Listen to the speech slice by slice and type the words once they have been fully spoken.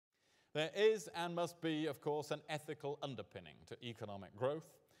There is and must be, of course, an ethical underpinning to economic growth.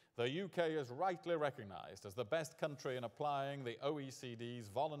 The UK is rightly recognised as the best country in applying the OECD's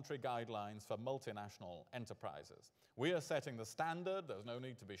voluntary guidelines for multinational enterprises. We are setting the standard, there's no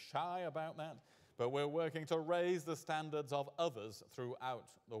need to be shy about that, but we're working to raise the standards of others throughout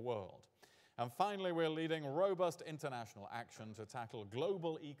the world. And finally, we're leading robust international action to tackle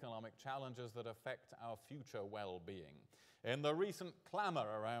global economic challenges that affect our future well-being. In the recent clamour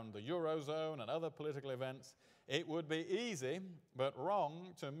around the Eurozone and other political events, it would be easy, but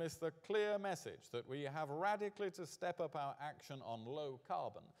wrong, to miss the clear message that we have radically to step up our action on low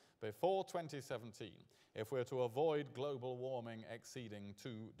carbon before 2017 if we're to avoid global warming exceeding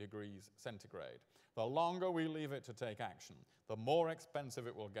 2 degrees centigrade. The longer we leave it to take action, the more expensive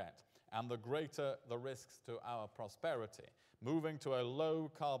it will get, and the greater the risks to our prosperity. Moving to a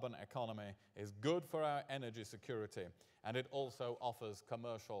low-carbon economy is good for our energy security, and it also offers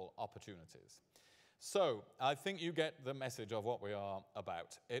commercial opportunities. So, I think you get the message of what we are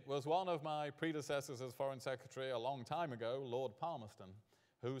about. It was one of my predecessors as Foreign Secretary a long time ago, Lord Palmerston,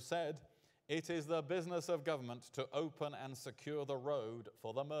 who said, "It is the business of government to open and secure the road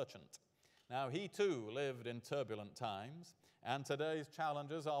for the merchant." Now, he too lived in turbulent times, and today's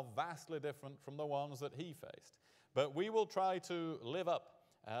challenges are vastly different from the ones that he faced. But we will try to live up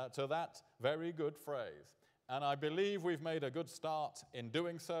to that very good phrase. And I believe we've made a good start in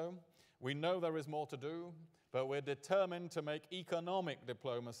doing so. We know there is more to do, but we're determined to make economic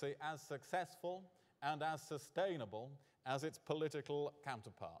diplomacy as successful and as sustainable as its political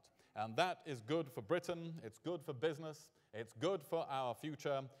counterpart. And that is good for Britain, it's good for business, it's good for our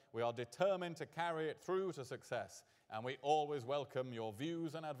future. We are determined to carry it through to success, and we always welcome your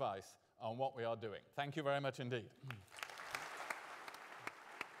views and advice on what we are doing. Thank you very much indeed.